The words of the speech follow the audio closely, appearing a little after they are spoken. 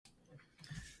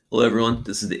Hello, everyone.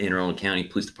 This is the Anne Arundel County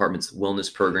Police Department's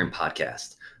Wellness Program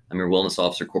podcast. I'm your Wellness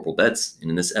Officer, Corporal Betts, and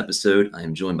in this episode, I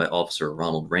am joined by Officer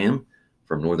Ronald Ram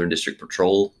from Northern District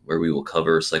Patrol, where we will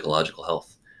cover psychological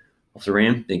health. Officer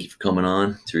Ram, thank you for coming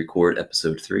on to record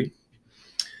episode 3.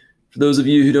 For those of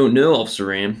you who don't know Officer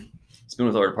Ram, he's been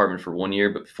with our department for 1 year,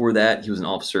 but before that, he was an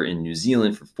officer in New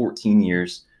Zealand for 14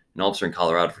 years, an officer in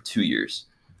Colorado for 2 years.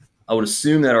 I would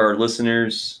assume that our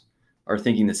listeners are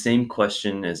thinking the same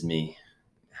question as me.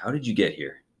 How did you get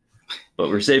here? But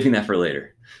we're saving that for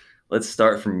later. Let's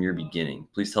start from your beginning.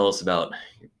 Please tell us about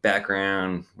your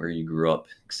background, where you grew up,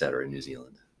 etc. in New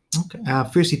Zealand. Okay.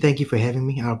 Firstly, thank you for having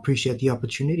me. I appreciate the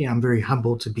opportunity. I'm very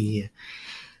humbled to be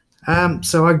here.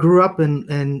 So I grew up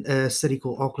in a city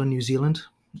called Auckland, New Zealand.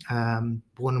 Born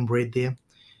and bred there.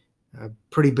 A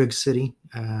pretty big city,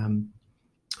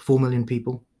 4 million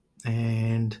people.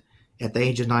 And at the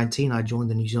age of 19, I joined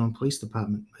the New Zealand Police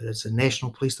Department. It's a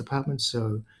national police department,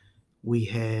 so we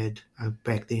had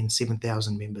back then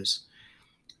 7,000 members.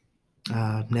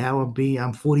 Now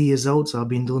I'm 40 years old, so I've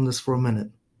been doing this for a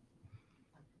minute.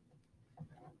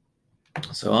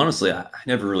 So honestly, I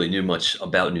never really knew much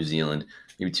about New Zealand.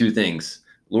 Maybe 2 things.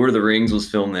 Lord of the Rings was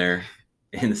filmed there,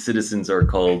 and the citizens are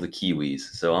called the Kiwis.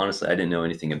 So honestly, I didn't know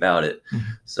anything about it.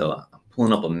 Mm-hmm. So I'm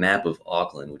pulling up a map of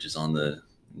Auckland, which is on the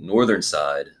northern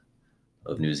side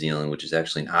of New Zealand, which is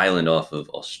actually an island off of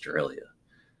Australia.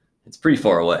 It's pretty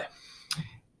far away.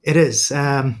 It is.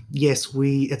 Yes,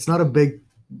 it's not a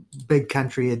big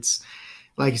country. It's,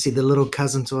 like you said, the little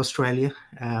cousin to Australia.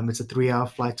 It's a 3-hour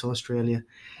flight to Australia.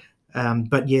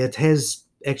 But yeah, it has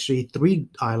actually 3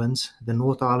 islands, the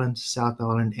North Island, South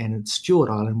Island, and Stewart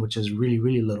Island, which is really,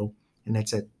 really little. And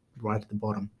that's right at the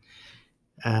bottom.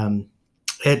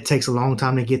 It takes a long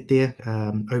time to get there,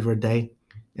 over a day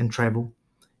in travel.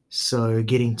 So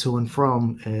getting to and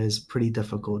from is pretty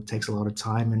difficult. It takes a lot of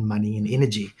time and money and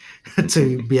energy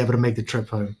to be able to make the trip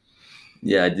home.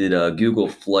 Yeah, I did Google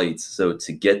flights. So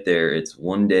to get there, it's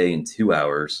 1 day and 2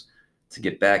 hours. To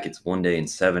get back, it's 1 day and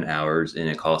 7 hours, and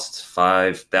it costs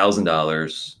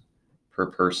 $5,000 per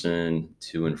person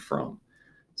to and from.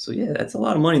 So yeah, that's a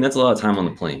lot of money. That's a lot of time on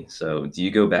the plane. So do you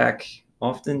go back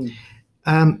often?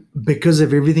 Because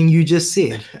of everything you just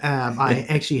said, I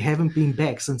actually haven't been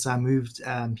back since I moved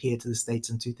here to the States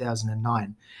in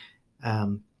 2009.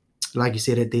 Like you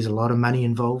said, there's a lot of money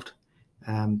involved.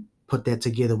 Put that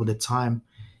together with the time,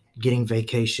 getting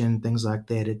vacation, things like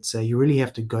that. It's you really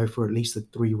have to go for at least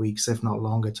 3 weeks, if not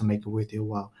longer, to make it worth your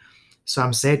while. So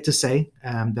I'm sad to say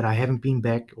that I haven't been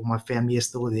back. All my family is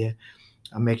still there.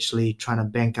 I'm actually trying to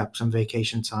bank up some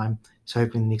vacation time. So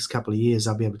hopefully in the next couple of years,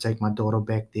 I'll be able to take my daughter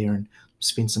back there and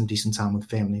spend some decent time with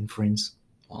family and friends.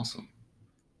 Awesome.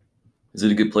 Is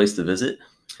it a good place to visit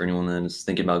for anyone that is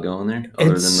thinking about going there,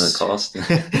 other than the cost?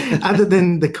 Other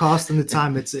than the cost and the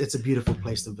time, it's a beautiful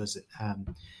place to visit.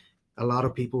 A lot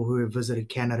of people who have visited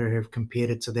Canada have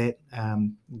compared it to that.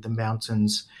 The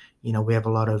mountains, we have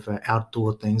a lot of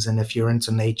outdoor things. And if you're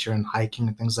into nature and hiking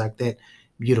and things like that,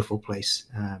 beautiful place.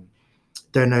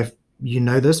 Don't know if you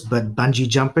know this, but bungee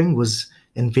jumping was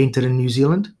invented in New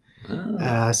Zealand.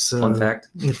 Fun fact.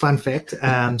 Fun fact.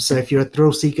 So if you're a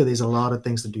thrill seeker, there's a lot of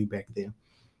things to do back there.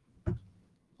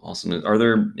 Awesome. Are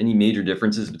there any major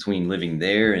differences between living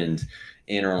there and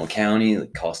Anne Arundel County,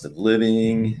 like cost of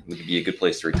living? Would it be a good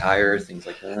place to retire? Things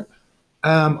like that?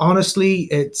 Honestly,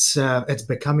 it's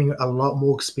becoming a lot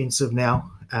more expensive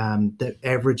now. The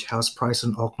average house price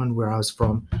in Auckland, where I was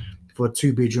from, for a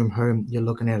 2-bedroom home, you're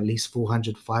looking at least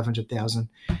 400, 500,000.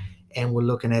 And we're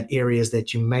looking at areas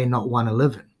that you may not want to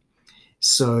live in.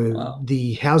 So wow.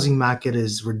 The housing market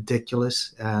is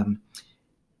ridiculous.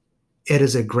 It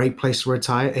is a great place to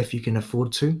retire if you can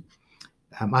afford to.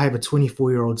 I have a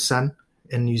 24-year-old son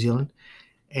in New Zealand,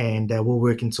 and we're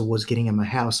working towards getting him a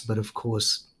house. But of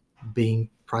course, being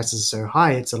prices so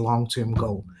high, it's a long-term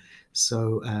goal.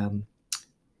 So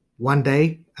one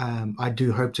day, I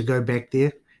do hope to go back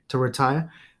there to retire.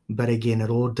 But again,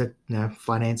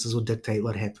 finances will dictate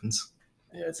what happens.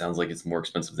 Yeah, it sounds like it's more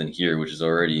expensive than here, which is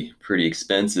already pretty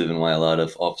expensive, and why a lot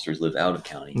of officers live out of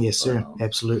county. Yes, sir.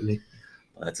 Absolutely.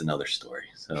 Well, that's another story.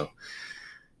 So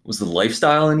was the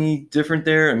lifestyle any different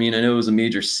there? I mean, I know it was a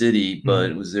major city,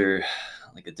 but was there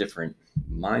like a different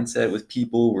mindset with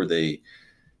people? Were they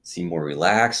seem more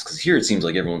relaxed? Because here it seems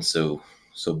like everyone's so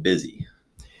busy.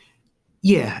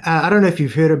 Yeah, I don't know if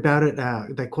you've heard about it.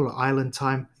 They call it island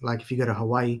time. Like if you go to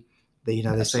Hawaii, they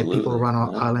say people run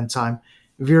on island time.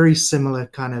 Very similar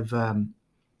kind of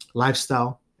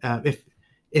lifestyle.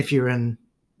 If you're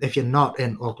not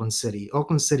in Auckland City,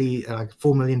 like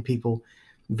 4 million people,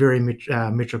 very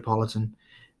metropolitan.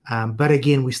 But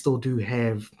again, we still do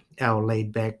have our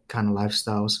laid back kind of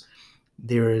lifestyles.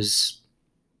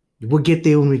 We'll get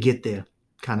there when we get there,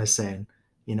 kind of saying,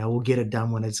 we'll get it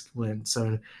done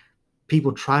so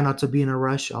people try not to be in a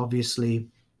rush. Obviously,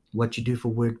 what you do for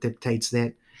work dictates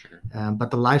that. Sure.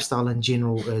 But the lifestyle in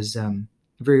general is a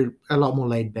lot more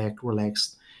laid back,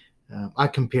 relaxed. I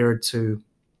compare it to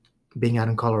being out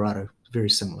in Colorado. Very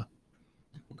similar.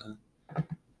 Okay.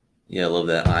 Yeah, I love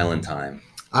that island time.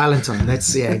 Island time.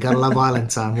 Gotta love island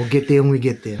time. We'll get there when we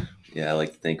get there. Yeah, I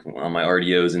like to think on my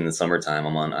RDOs in the summertime,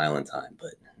 I'm on island time,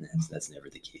 but that's never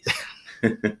the case.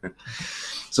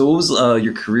 So what was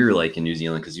your career like in New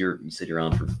Zealand? Because you said you're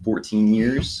on for 14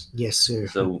 years. Yes, sir.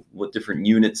 So what different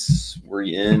units were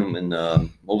you in, and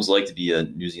what was it like to be a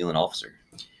New Zealand officer?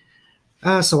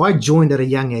 So I joined at a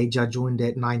young age. I joined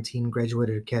at 19,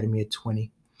 graduated academy at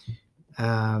 20.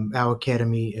 Our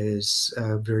academy is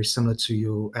very similar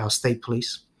to our state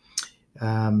police.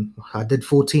 I did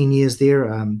 14 years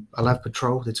there. I love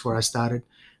patrol. That's where I started.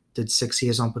 Did 6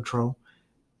 years on patrol.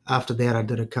 After that, I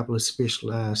did a couple of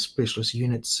specialist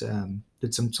units.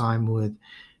 Did some time with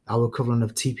our equivalent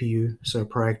of TPU, so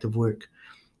proactive work.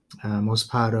 I was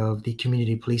part of the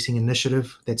community policing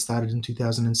initiative that started in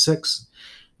 2006.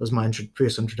 It was my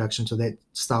first introduction to that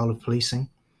style of policing.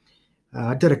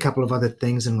 I did a couple of other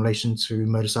things in relation to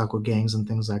motorcycle gangs and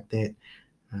things like that,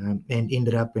 and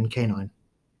ended up in K9.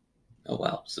 Oh,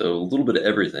 wow. So a little bit of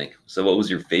everything. So what was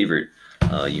your favorite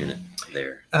unit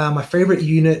there? My favorite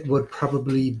unit would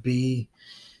probably be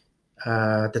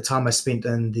the time I spent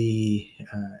in the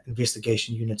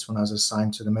investigation units when I was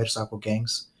assigned to the motorcycle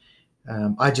gangs.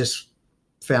 I just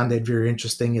found that very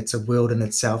interesting. It's a world in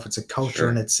itself. It's a culture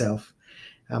in itself.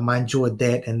 I enjoyed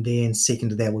that. And then second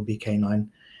to that would be K9.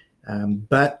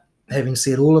 But having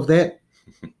said all of that,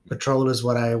 patrol is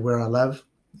where I love,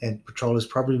 and patrol is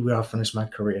probably where I finished my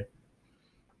career.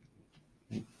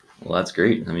 Well, that's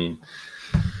great. I mean,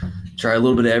 try a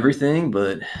little bit of everything,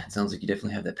 but it sounds like you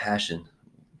definitely have that passion.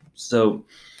 So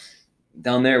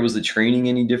down there, was the training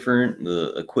any different?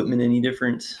 The equipment any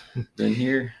different than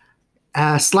here?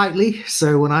 Slightly.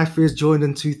 So when I first joined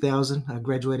in 2000, I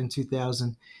graduated in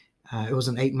 2000. It was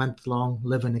an 8-month-long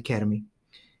live-in academy.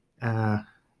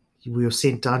 We were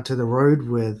sent down to the road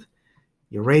with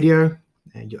your radio,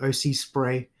 your OC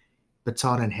spray,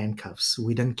 baton, and handcuffs.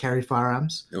 We didn't carry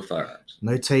firearms. No firearms.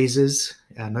 No tasers.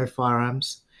 No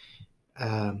firearms.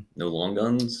 No long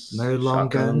guns. No long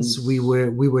guns. We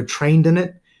were trained in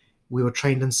it. We were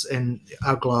trained in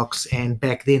our Glocks, and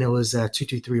back then it was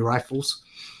 223 rifles.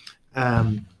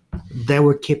 They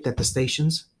were kept at the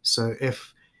stations. So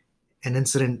if an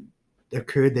incident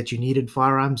occurred that you needed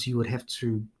firearms, you would have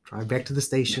to drive back to the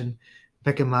station,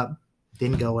 pick them up,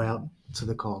 then go out to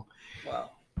the call.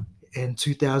 Wow. In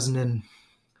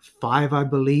 2005, I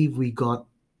believe, we got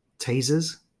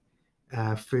tasers,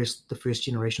 the first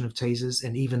generation of tasers,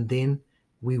 and even then,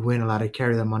 we weren't allowed to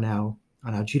carry them on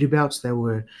our duty belts. They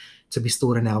were to be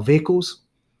stored in our vehicles,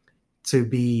 to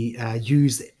be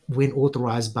used when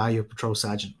authorized by your patrol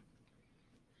sergeant.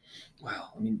 Wow.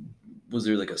 I mean, was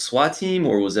there like a SWAT team,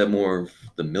 or was that more of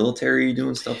the military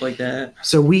doing stuff like that?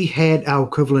 So we had our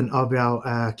equivalent of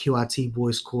our QRT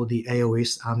boys called the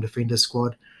AOS, Armed Defender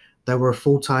Squad. They were a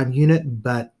full-time unit,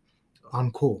 but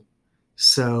on call.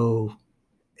 So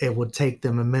it would take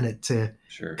them a minute to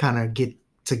kind of get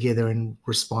together and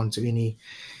respond to any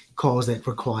calls that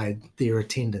required their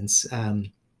attendance.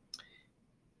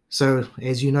 So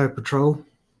as you know, patrol,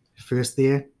 first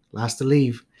there, last to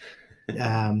leave.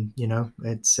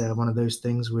 It's one of those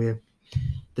things where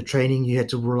the training, you had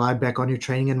to rely back on your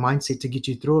training and mindset to get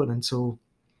you through it until,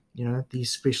 the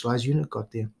specialized unit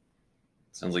got there.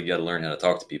 Sounds like you got to learn how to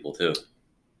talk to people too.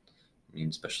 I mean,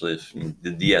 especially if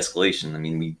the de-escalation. I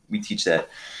mean, we teach that.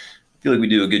 I feel like we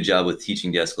do a good job with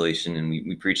teaching de-escalation, and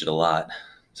we preach it a lot,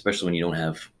 especially when you don't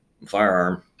have a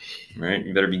firearm, right?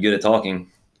 You better be good at talking.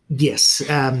 Yes.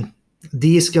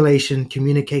 De-escalation,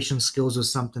 communication skills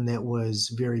was something that was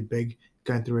very big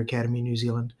going through Academy New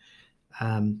Zealand.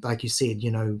 Like you said,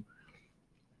 you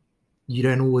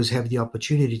don't always have the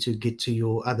opportunity to get to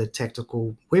your other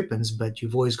tactical weapons, but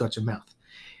you've always got your mouth.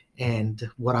 And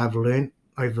what I've learned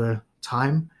over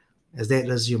time is that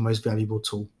is your most valuable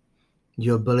tool.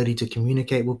 Your ability to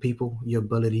communicate with people, your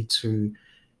ability to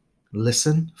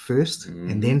listen first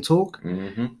and then talk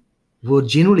will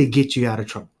generally get you out of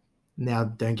trouble. Now,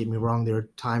 don't get me wrong, there are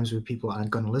times where people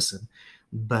aren't going to listen,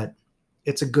 but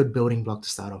it's a good building block to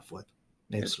start off with.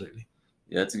 Absolutely.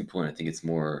 Yeah, that's a good point. I think it's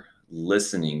more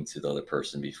listening to the other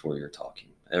person before you're talking.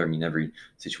 I mean, every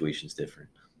situation is different.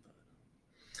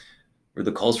 Were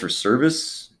the calls for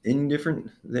service any different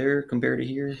there compared to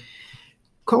here?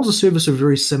 calls of service are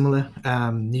very similar.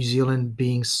 New Zealand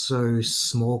being so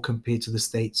small compared to the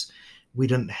States, we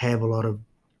didn't have a lot of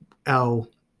our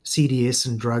CDS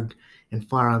and drug and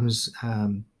firearms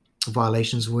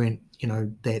violations weren't,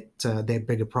 that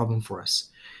big a problem for us.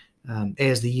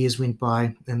 As the years went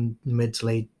by in mid to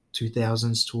late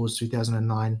 2000s towards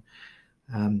 2009,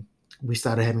 we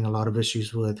started having a lot of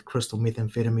issues with crystal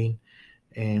methamphetamine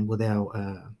and with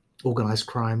our organized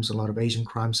crimes, a lot of Asian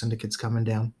crime syndicates coming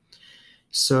down.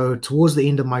 So towards the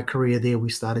end of my career there, we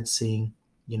started seeing,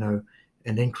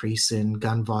 an increase in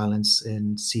gun violence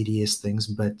and CDS things.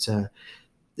 But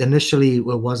initially, it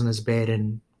wasn't as bad,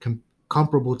 and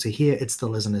comparable to here, it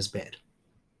still isn't as bad.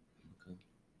 Okay.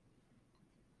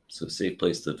 So safe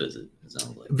place to visit, it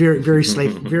sounds like. Very, very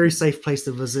safe, very safe place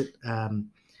to visit.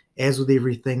 As with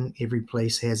everything, every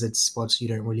place has its spots you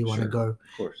don't really want to go. Of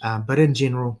course. But in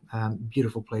general,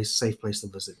 beautiful place, safe place to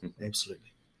visit.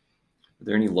 Absolutely. Are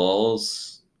there any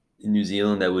laws in New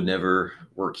Zealand that would never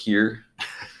work here?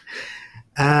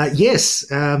 Yes.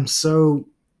 So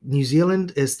New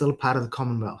Zealand is still a part of the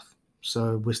Commonwealth.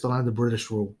 So we're still under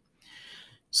British rule.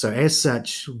 So as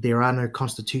such, there are no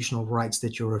constitutional rights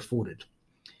that you're afforded.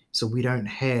 So we don't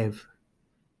have,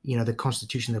 the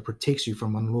constitution that protects you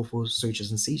from unlawful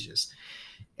searches and seizures.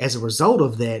 As a result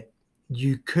of that,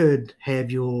 you could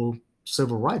have your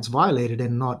civil rights violated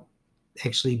and not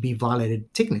actually be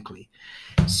violated technically.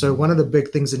 So one of the big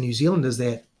things in New Zealand is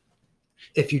that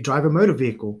if you drive a motor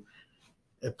vehicle,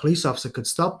 a police officer could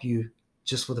stop you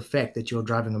just for the fact that you're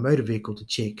driving a motor vehicle to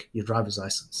check your driver's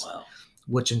license. Wow.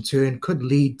 Which in turn could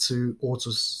lead to all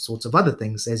sorts of other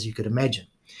things, as you could imagine.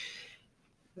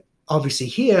 Obviously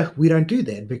here, we don't do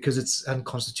that because it's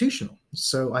unconstitutional.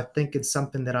 So I think it's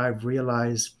something that I've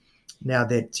realized now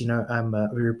that, I'm a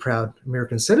very proud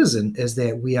American citizen, is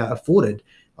that we are afforded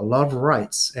a lot of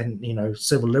rights and,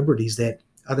 civil liberties that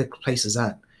other places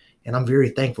aren't. And I'm very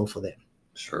thankful for that.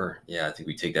 Sure. Yeah, I think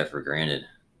we take that for granted.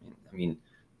 I mean,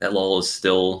 that law is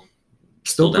still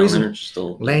down present. There.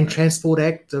 Still Land Transport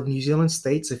Act of New Zealand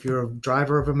states if you're a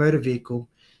driver of a motor vehicle,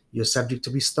 you're subject to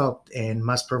be stopped and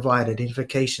must provide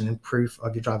identification and proof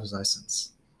of your driver's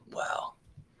license. Wow.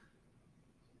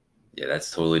 Yeah,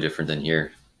 that's totally different than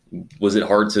here. Was it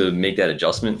hard to make that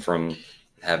adjustment from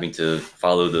having to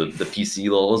follow the PC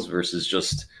laws versus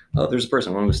just, oh, there's a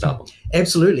person, I want to stop them?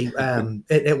 Absolutely.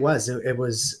 It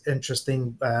was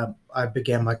interesting. I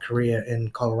began my career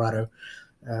in Colorado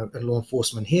in law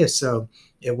enforcement here. So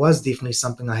it was definitely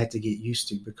something I had to get used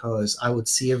to, because I would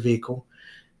see a vehicle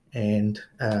and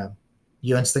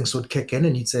your instincts would kick in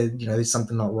and you'd say, there's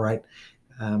something not right.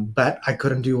 But I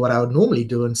couldn't do what I would normally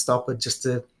do and stop it just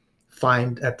to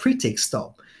find a pretext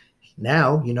stop.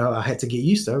 Now, I had to get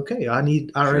used to, okay, I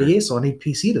need RAS or I need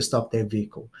PC to stop that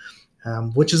vehicle,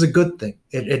 which is a good thing.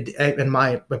 It, in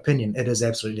my opinion, it is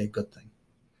absolutely a good thing.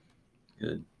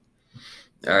 Good.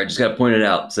 All right, just got to point it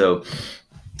out. So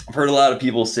I've heard a lot of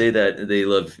people say that they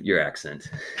love your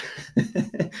accent,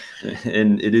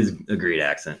 and it is a great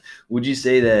accent. Would you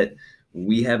say that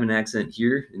we have an accent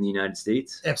here in the United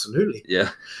States? Absolutely.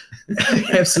 Yeah.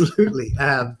 Absolutely.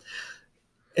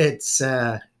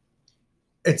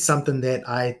 It's something that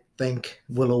I think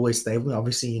will always stay.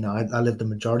 Obviously, I lived the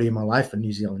majority of my life in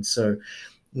New Zealand, so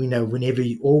whenever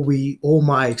all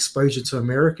my exposure to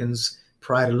Americans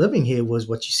prior to living here was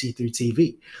what you see through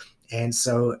TV, and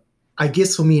so I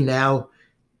guess for me now,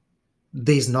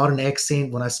 there's not an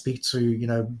accent when I speak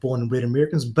to born and bred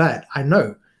Americans, but I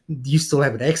know you still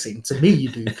have an accent. To me, you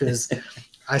do, because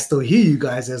I still hear you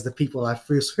guys as the people I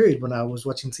first heard when I was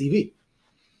watching TV.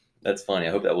 That's funny.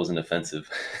 I hope that wasn't offensive.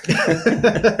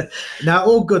 Now,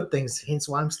 all good things, hence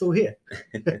why I'm still here.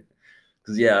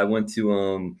 Because, I went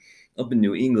to, up in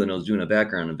New England, I was doing a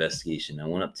background investigation. I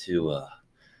went up to,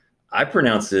 I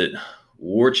pronounced it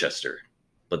Worcester,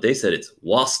 but they said it's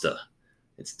Worcester.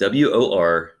 It's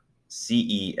Worcester.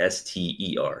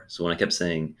 So when I kept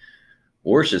saying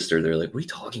Worcester, they're like, what are you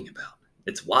talking about?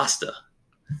 It's Worcester.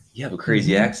 You have a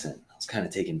crazy accent. I was kind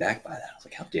of taken back by that. I was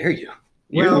like, how dare you?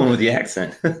 You're the one with the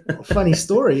accent. Funny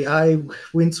story. I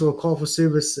went to a call for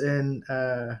service in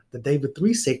the David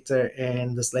 3 sector,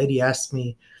 and this lady asked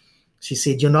me, she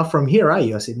said, "You're not from here, are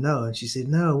you?" I said, "No." And she said,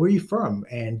 "No, where are you from?"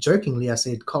 And jokingly, I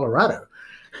said, "Colorado."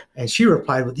 And she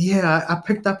replied with, "Yeah, I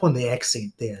picked up on the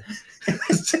accent there."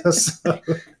 So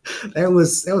that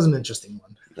was an interesting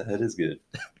one. That is good.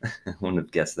 I wouldn't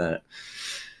have guessed that.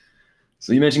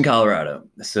 So you mentioned Colorado.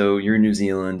 So you're in New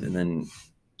Zealand, and then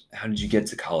how did you get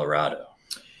to Colorado?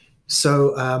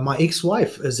 So my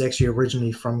ex-wife is actually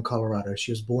originally from Colorado.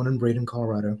 She was born and bred in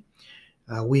Colorado.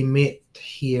 We met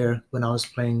here when I was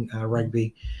playing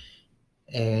rugby,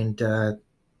 and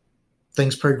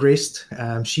things progressed.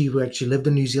 She actually lived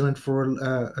in New Zealand for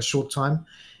a short time,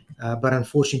 but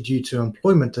unfortunately, due to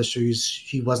employment issues,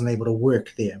 she wasn't able to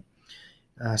work there.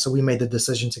 So we made the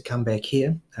decision to come back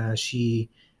here. She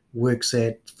works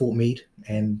at Fort Meade,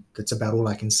 and that's about all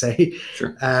I can say.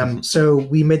 Sure. So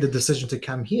we made the decision to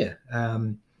come here.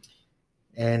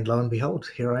 And lo and behold,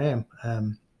 here I am.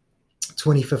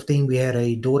 2015, we had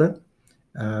a daughter,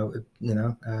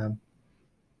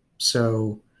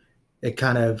 so it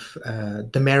kind of,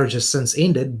 the marriage has since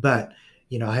ended, but,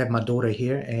 I have my daughter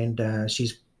here, and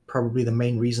she's probably the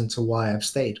main reason to why I've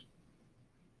stayed.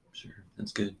 Sure.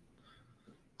 That's good.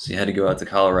 So you had to go out to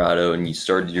Colorado and you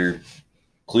started your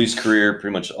police career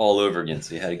pretty much all over again.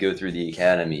 So you had to go through the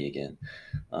academy again.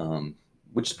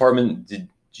 Which department did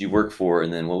you work for,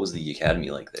 and then what was the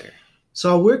academy like there?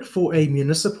 So I worked for a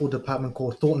municipal department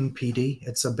called Thornton PD.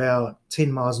 It's about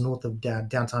 10 miles north of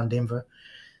downtown Denver.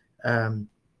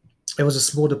 It was a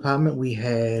small department. We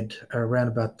had around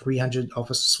about 300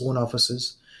 sworn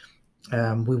officers.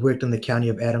 We worked in the county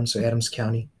of Adams, so Adams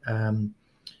County.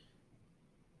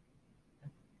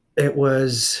 It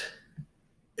was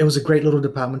a great little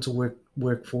department to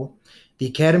work for. The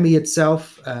academy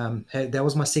itself, that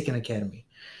was my second academy.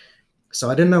 So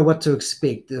I didn't know what to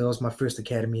expect. It was my first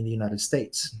academy in the United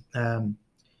States.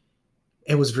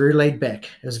 It was very laid back.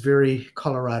 It was very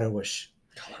Colorado-ish.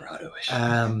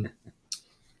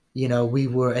 We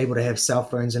were able to have cell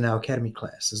phones in our academy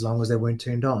class as long as they weren't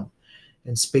turned on.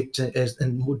 And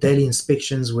daily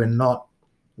inspections were not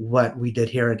what we did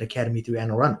here at Academy through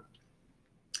Anne Arundel.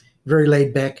 Very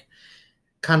laid back,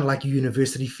 kind of like a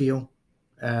university feel.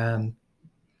 It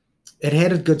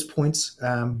had its good points,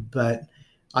 but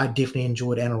I definitely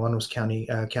enjoyed Anne Arundel's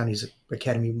county's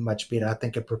academy much better. I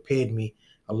think it prepared me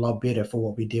a lot better for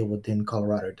what we deal with than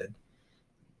Colorado did.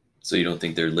 So you don't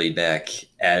think their laid back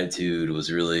attitude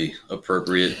was really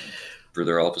appropriate for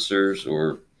their officers,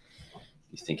 or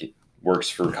you think it works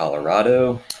for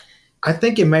Colorado? I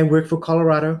think it may work for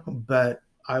Colorado, but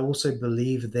I also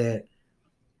believe that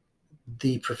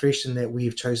the profession that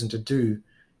we've chosen to do,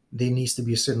 there needs to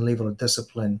be a certain level of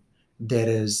discipline that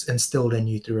is instilled in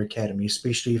you through academy,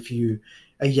 especially if you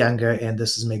are younger and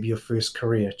this is maybe your first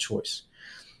career choice.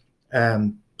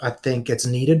 I think it's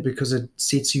needed because it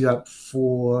sets you up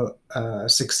for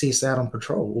success out on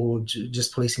patrol or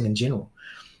just policing in general.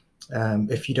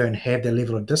 If you don't have that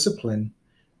level of discipline,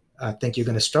 I think you're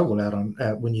going to struggle out on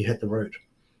when you hit the road.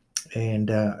 And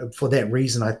for that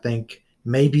reason, I think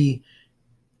maybe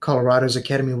Colorado's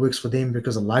academy works for them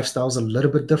because the lifestyle is a little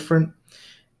bit different.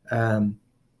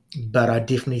 But I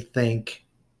definitely think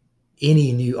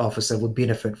any new officer would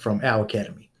benefit from our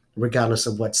academy, regardless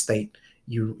of what state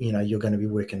you're going to be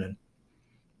working in.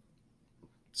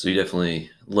 So you definitely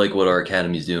like what our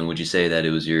academy is doing. Would you say that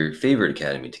it was your favorite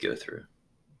academy to go through?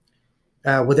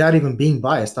 Without even being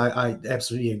biased, I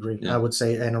absolutely agree. Yeah. I would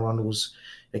say Anne Arundel's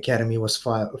academy was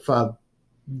far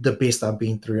the best I've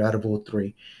been through out of all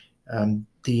three.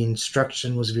 The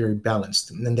instruction was very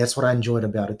balanced, and that's what I enjoyed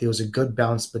about it. There was a good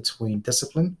balance between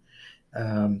discipline,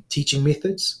 teaching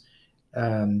methods,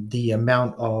 the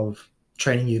amount of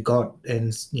training you got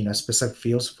in specific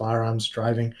fields, firearms,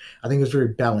 driving. I think it was very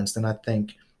balanced, and I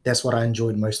think that's what I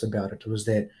enjoyed most about it, was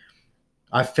that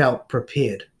I felt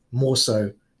prepared more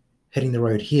so hitting the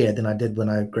road here than I did when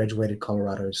I graduated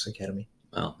Colorado's academy.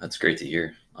 Well, that's great to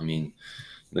hear. I mean,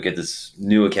 look at this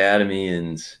new academy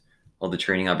and all the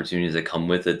training opportunities that come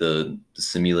with it, the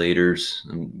simulators.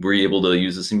 Were you able to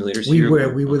use the simulators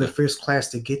here? We were the first class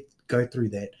to go through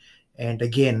that. And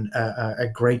again, a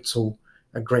great tool,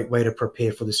 a great way to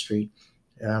prepare for the street.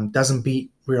 Doesn't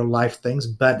beat real life things,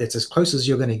 but it's as close as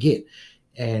you're going to get.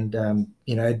 And,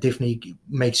 it definitely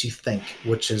makes you think,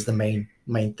 which is the main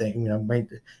thing,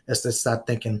 is to start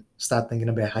thinking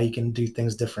about how you can do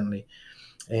things differently.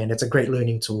 And it's a great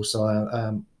learning tool. So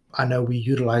I know we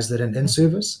utilized it in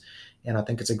service, and I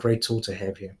think it's a great tool to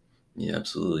have here. Yeah,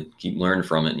 absolutely. Keep learning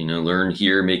from it. Learn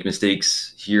here, make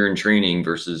mistakes here in training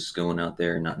versus going out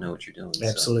there and not know what you're doing.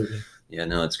 Absolutely. So, yeah,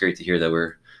 no, it's great to hear that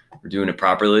we're doing it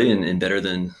properly and better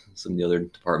than some of the other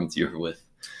departments you were with.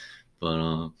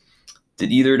 But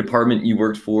did either department you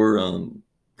worked for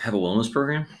have a wellness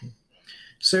program?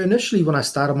 So initially, when I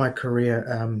started my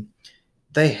career,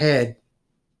 they had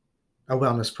a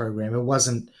wellness program. It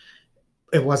wasn't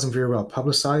very well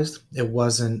publicized. It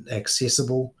wasn't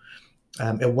accessible.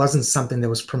 It wasn't something that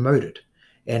was promoted.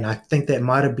 And I think that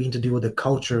might have been to do with the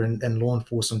culture and law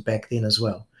enforcement back then as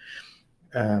well.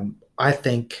 I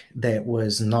think that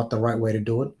was not the right way to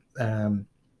do it.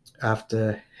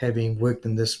 After having worked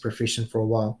in this profession for a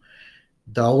while,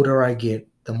 the older I get,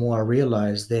 the more I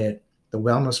realize that the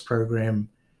wellness program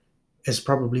is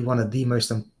probably one of the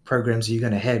most programs you're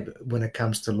going to have when it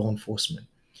comes to law enforcement.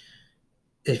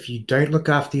 If you don't look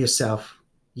after yourself,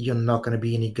 you're not going to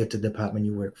be any good to the department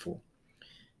you work for.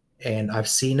 And I've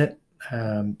seen it.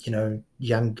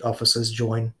 Young officers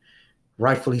join,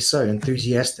 rightfully so,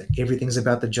 enthusiastic. Everything's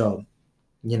about the job.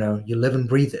 You live and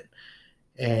breathe it.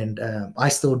 And I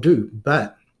still do.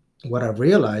 But what I've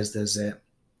realized is that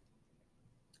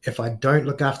if I don't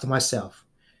look after myself,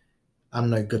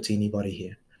 I'm no good to anybody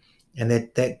here. And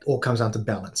that all comes down to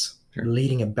balance, Sure.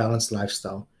 Leading a balanced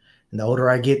lifestyle. And the older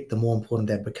I get, the more important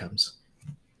that becomes.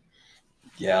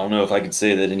 Yeah, I don't know if I could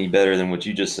say that any better than what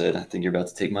you just said. I think you're about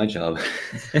to take my job.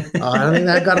 I think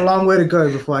I've got a long way to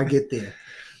go before I get there.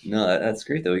 No, that's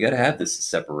great, though. We got to have this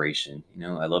separation.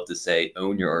 I love to say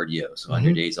own your RDO. So on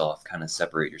your days off, kind of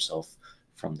separate yourself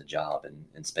from the job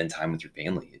and spend time with your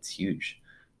family. It's huge.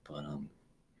 But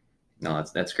no,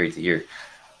 that's great to hear.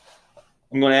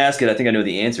 I'm going to ask it. I think I know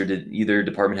the answer. Did either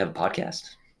department have a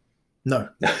podcast? No,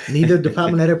 neither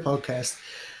department had a podcast.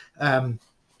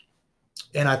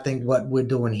 And I think what we're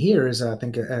doing here is, I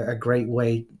think, a great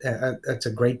way. It's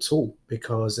a great tool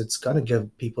because it's going to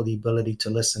give people the ability to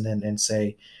listen and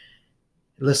say,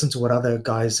 listen to what other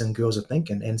guys and girls are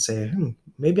thinking and say,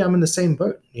 maybe I'm in the same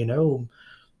boat,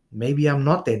 maybe I'm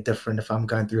not that different if I'm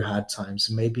going through hard times.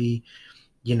 Maybe,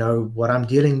 what I'm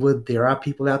dealing with, there are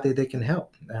people out there that can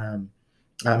help.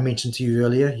 I mentioned to you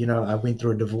earlier, I went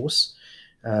through a divorce,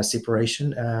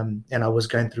 separation, and I was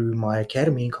going through my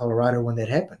academy in Colorado when that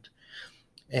happened.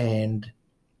 And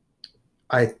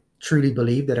I truly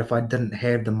believe that if I didn't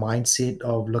have the mindset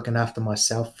of looking after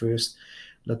myself first,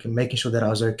 making sure that I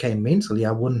was okay mentally,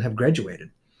 I wouldn't have graduated.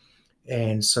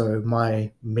 And so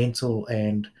my mental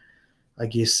and, I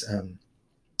guess,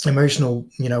 emotional,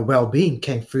 well-being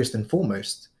came first and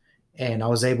foremost. And I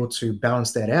was able to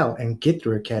balance that out and get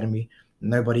through academy.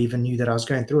 Nobody even knew that I was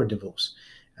going through a divorce.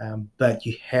 But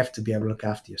you have to be able to look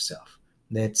after yourself.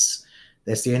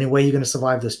 That's the only way you're going to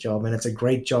survive this job. And it's a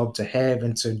great job to have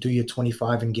and to do your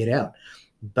 25 and get out.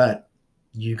 But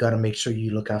you got to make sure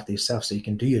you look after yourself so you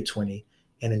can do your 20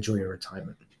 and enjoy your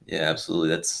retirement. Yeah, absolutely.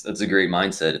 That's a great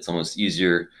mindset. It's almost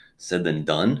easier said than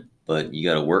done, but you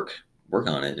got to work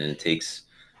on it. And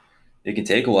it can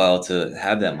take a while to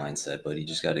have that mindset, but you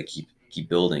just got to keep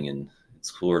building. And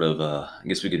it's sort of, I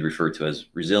guess we could refer to as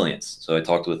resilience. So I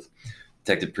talked with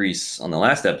Detective Priest on the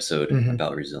last episode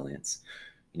about resilience.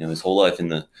 His whole life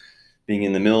being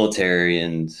in the military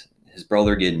and his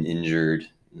brother getting injured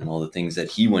and all the things that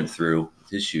he went through with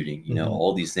his shooting,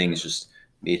 all these things just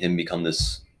made him become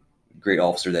this great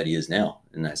officer that he is now.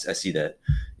 And I see that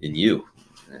in you.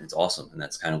 And it's awesome. And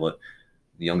that's kind of what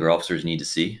the younger officers need to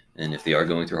see. And if they are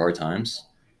going through hard times,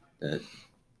 that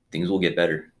things will get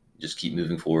better. Just keep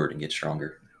moving forward and get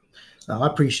stronger. I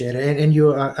appreciate it. And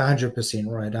you're 100%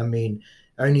 right. I mean,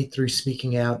 only through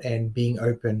speaking out and being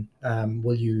open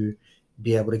will you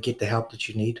be able to get the help that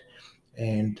you need.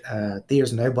 And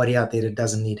there's nobody out there that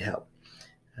doesn't need help.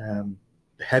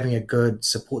 Having a good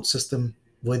support system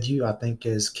with you, I think,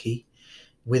 is key.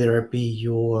 Whether it be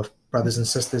your brothers and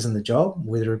sisters in the job,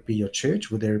 whether it be your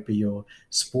church, whether it be your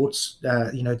sports,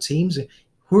 teams,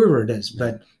 whoever it is.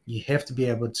 But you have to be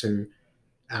able to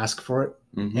ask for it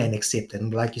and accept it.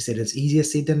 And like you said, it's easier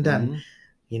said than done.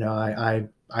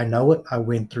 I know it. I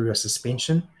went through a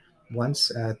suspension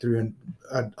once through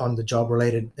an on-the-job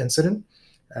related incident.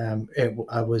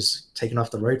 I was taken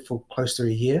off the road for close to a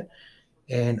year,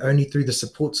 and only through the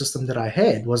support system that I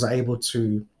had was I able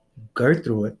to go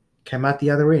through it, came out the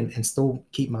other end, and still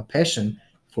keep my passion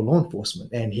for law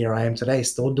enforcement. And here I am today,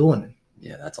 still doing it.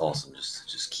 Yeah, that's awesome.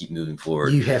 Just keep moving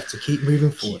forward. You have to keep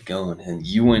moving forward. Keep going. And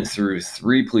you went through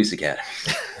 3 police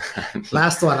academies.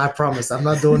 Last one, I promise. I'm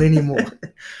not doing any more.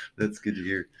 That's good to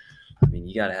hear. I mean,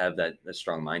 you got to have that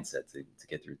strong mindset to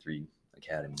get through 3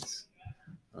 academies.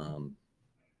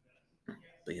 But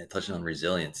yeah, touching on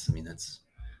resilience, I mean, that's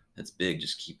big.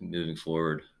 Just keep moving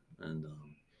forward. And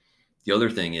the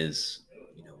other thing is,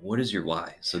 what is your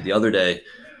why? So the other day,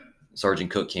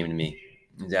 Sergeant Cook came to me.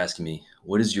 He's asking me,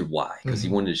 what is your why? Because he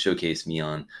wanted to showcase me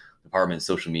on the department's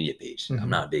social media page. I'm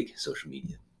not a big social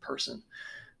media person.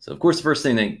 So, of course, the first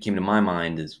thing that came to my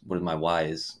mind is, what is my why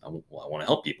is, I want to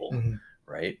help people,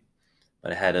 right?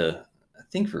 But I had to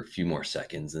think for a few more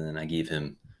seconds, and then I gave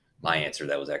him my answer.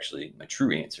 That was actually my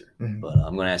true answer. But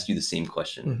I'm going to ask you the same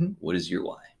question. What is your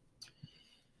why?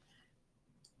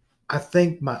 I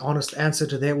think my honest answer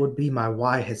to that would be my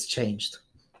why has changed.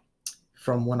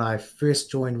 From when I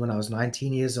first joined when I was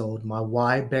 19 years old, my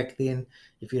why back then,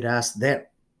 if you'd asked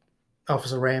that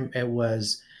Officer Ram, it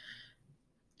was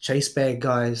chase bad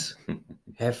guys,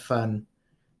 have fun,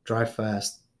 drive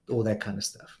fast, all that kind of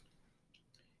stuff.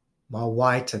 My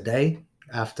why today,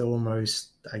 after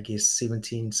almost, I guess,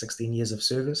 17, 16 years of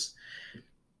service,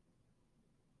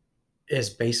 is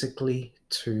basically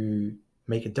to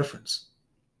make a difference.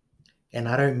 And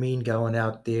I don't mean going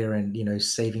out there and,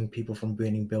 saving people from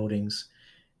burning buildings,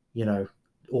 you know,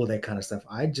 all that kind of stuff.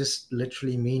 I just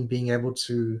literally mean being able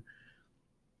to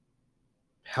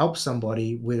help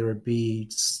somebody, whether it be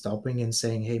stopping and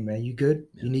saying, hey, man, you good?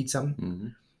 Yeah. You need something? Mm-hmm.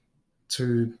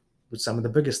 To with some of the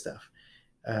bigger stuff.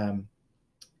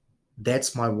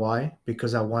 That's my why,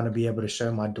 because I want to be able to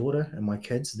show my daughter and my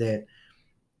kids that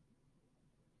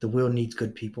the world needs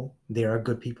good people. There are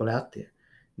good people out there.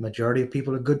 The majority of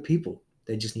people are good people.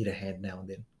 They just need a hand now and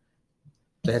then.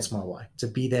 That's my why. To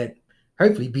be that,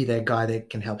 hopefully be that guy that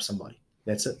can help somebody.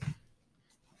 That's it.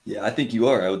 Yeah, I think you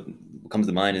are. What comes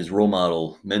to mind is role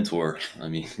model, mentor. I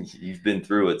mean, you've been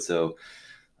through it. So,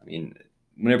 I mean,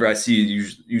 whenever I see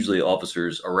usually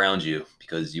officers around you,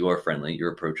 because you are friendly,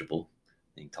 you're approachable,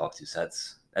 and you can talk to. So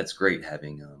that's great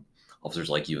having officers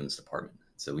like you in this department.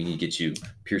 So we need to get you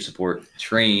peer support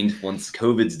trained once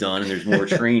COVID's done and there's more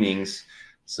trainings.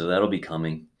 So that'll be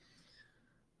coming.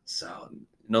 So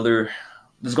this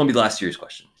is going to be the last serious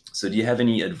question. So do you have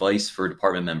any advice for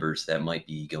department members that might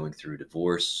be going through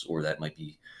divorce or that might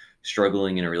be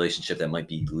struggling in a relationship that might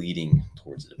be leading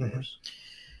towards a divorce?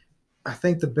 I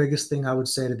think the biggest thing I would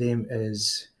say to them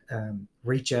is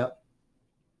reach out,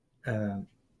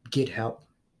 get help.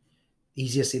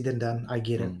 Easier said than done. I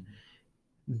get it.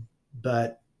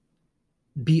 But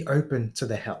be open to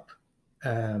the help.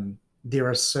 There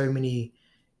are so many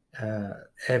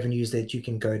avenues that you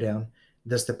can go down.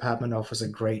 This department offers a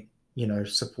great,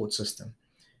 support system.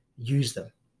 Use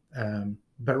them.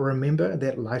 But remember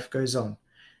that life goes on.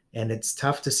 And it's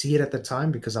tough to see it at the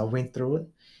time because I went through it.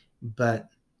 But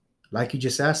like you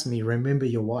just asked me, remember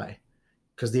your why.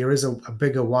 Because there is a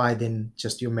bigger why than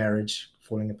just your marriage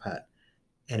falling apart.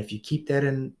 And if you keep that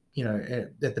in,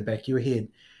 at the back of your head,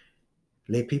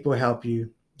 let people help you.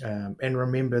 And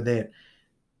remember that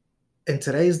in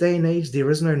today's day and age, there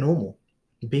is no normal.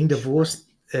 Being divorced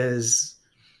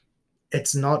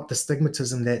it's not the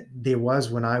stigmatism that there was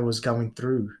when I was going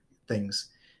through things.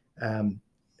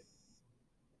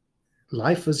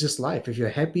 Life is just life. If you're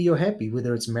happy, you're happy,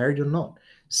 whether it's married or not.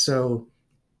 So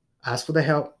ask for the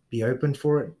help, be open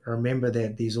for it. Remember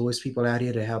that there's always people out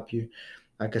here to help you.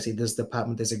 Like I said, this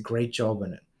department does a great job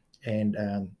in it.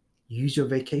 And use your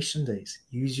vacation days,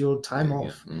 use your time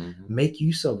off, make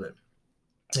use of it.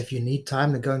 If you need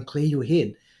time to go and clear your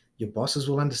head, your bosses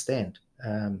will understand.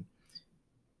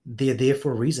 They're there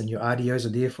for a reason. Your RDOs are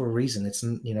there for a reason. It's,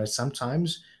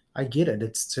 sometimes I get it.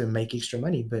 It's to make extra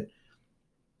money, but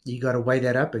you got to weigh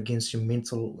that up against your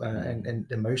mental and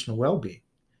emotional well-being.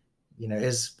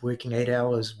 Is working 8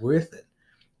 hours worth it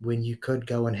when you could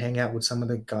go and hang out with some of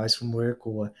the guys from work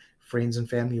or friends and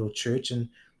family or church and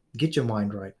get your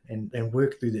mind right and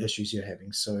work through the issues you're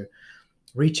having? So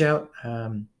reach out.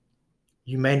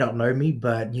 You may not know me,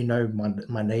 but you know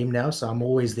my name now, so I'm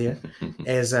always there.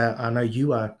 As I know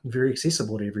you are very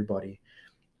accessible to everybody.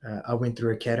 I went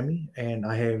through academy, and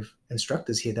I have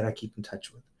instructors here that I keep in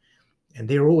touch with, and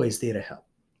they're always there to help.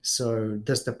 So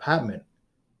this department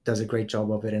does a great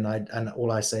job of it, and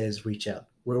all I say is reach out.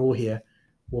 We're all here.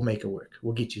 We'll make it work.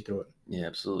 We'll get you through it. Yeah,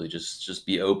 absolutely. Just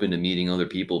be open to meeting other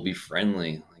people. Be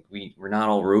friendly. We're not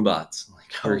all robots.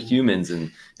 We're humans,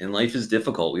 and life is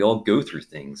difficult. We all go through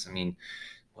things. I mean,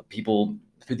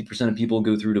 50% of people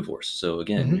go through divorce. So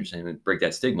again, you're saying break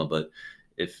that stigma. But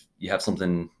if you have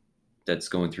something that's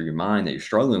going through your mind that you're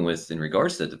struggling with in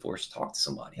regards to that divorce, talk to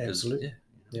somebody. Absolutely.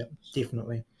 Yeah,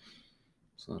 definitely.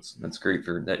 So that's great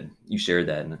for that. You shared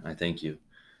that, and I thank you.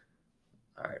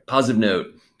 All right. Positive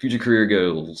note. Future career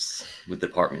goals with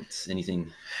departments.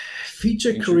 Anything?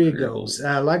 Future career goals.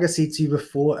 Like I said to you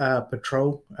before,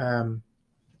 patrol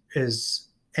is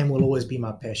and will always be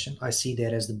my passion. I see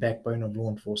that as the backbone of law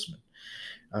enforcement.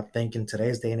 I think in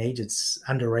today's day and age, it's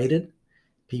underrated.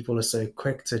 People are so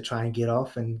quick to try and get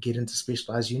off and get into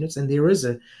specialized units, and there is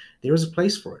a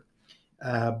place for it.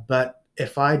 But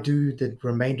if I do the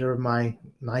remainder of my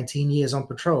 19 years on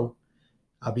patrol,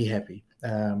 I'll be happy.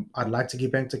 I'd like to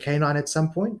get back to K9 at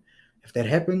some point. If that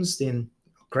happens, then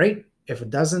great. If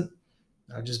it doesn't,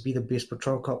 I'll just be the best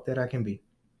patrol cop that I can be.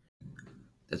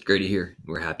 That's great to hear.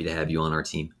 We're happy to have you on our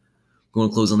team. I'm going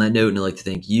to close on that note, and I'd like to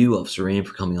thank you, Officer Ram,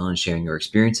 for coming on and sharing your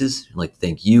experiences. I'd like to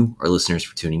thank you, our listeners,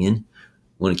 for tuning in.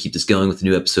 I want to keep this going with a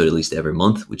new episode at least every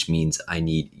month, which means I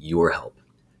need your help.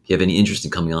 If you have any interest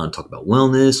in coming on and talk about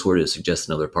wellness or to suggest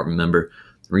another department member,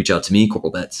 reach out to me,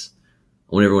 Corporal Betts.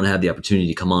 I want everyone to have the opportunity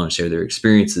to come on and share their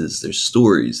experiences, their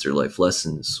stories, their life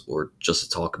lessons, or just to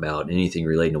talk about anything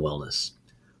relating to wellness.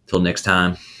 Until next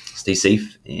time, Stay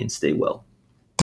safe and stay well.